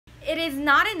It is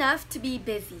not enough to be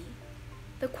busy.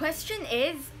 The question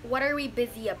is, what are we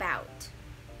busy about?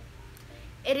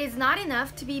 It is not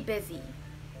enough to be busy.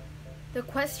 The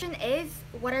question is,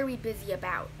 what are we busy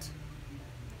about?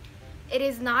 It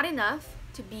is not enough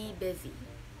to be busy.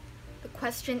 The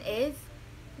question is,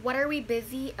 what are we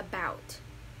busy about?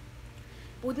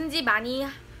 뭐든지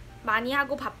많이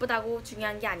하고 바쁘다고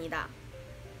중요한 게 아니다.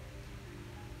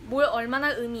 뭘 얼마나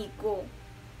의미 있고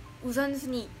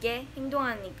우선순위 있게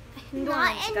행동하는지가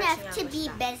중요한 Not enough to be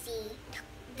것이다. busy.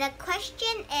 The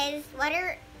question is, what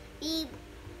are we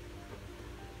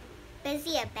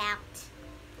busy about?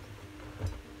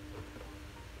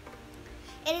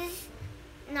 It is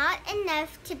not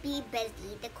enough to be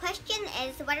busy. The question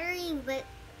is, what are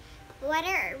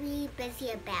we busy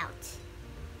about?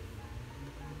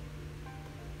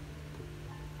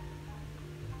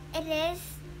 It is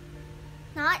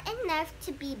not enough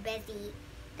to be busy.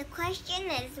 The question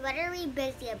is, what are we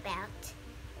busy about?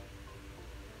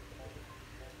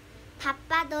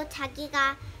 바빠도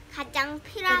자기가 가장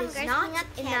필요한 It 걸 is not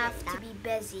생각해야 enough 된다. to be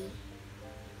busy.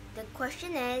 The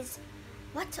question is,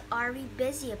 what are we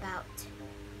busy about?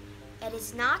 It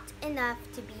is not enough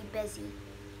to be busy.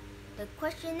 The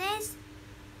question is,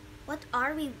 what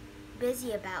are we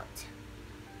busy about?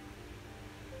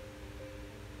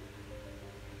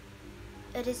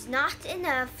 It is not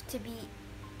enough to be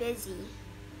busy.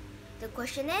 The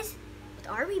question is, what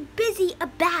are we busy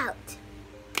about?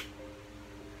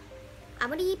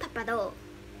 아무리 바빠도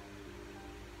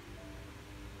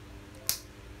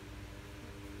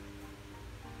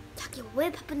자기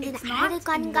왜 바쁜지는 It's 알아야 될 not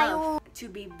거 아닌가요? enough to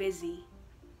be busy.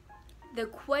 The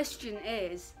question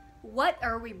is, what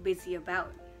are we busy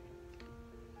about?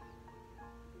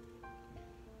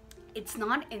 It's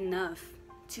not enough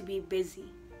to be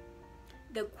busy.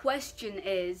 The question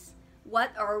is,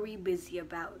 what are we busy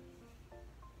about?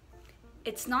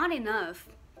 It's not enough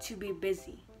to be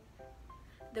busy.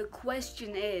 The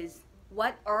question is,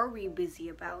 what are we busy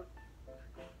about?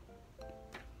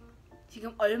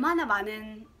 지금 얼마나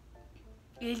많은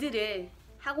일들을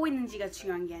하고 있는지가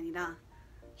중요한 게 아니라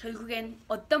결국엔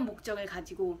어떤 목적을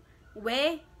가지고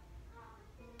왜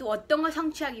또 어떤 걸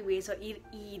성취하기 위해서 이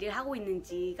일을 하고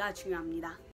있는지가 중요합니다.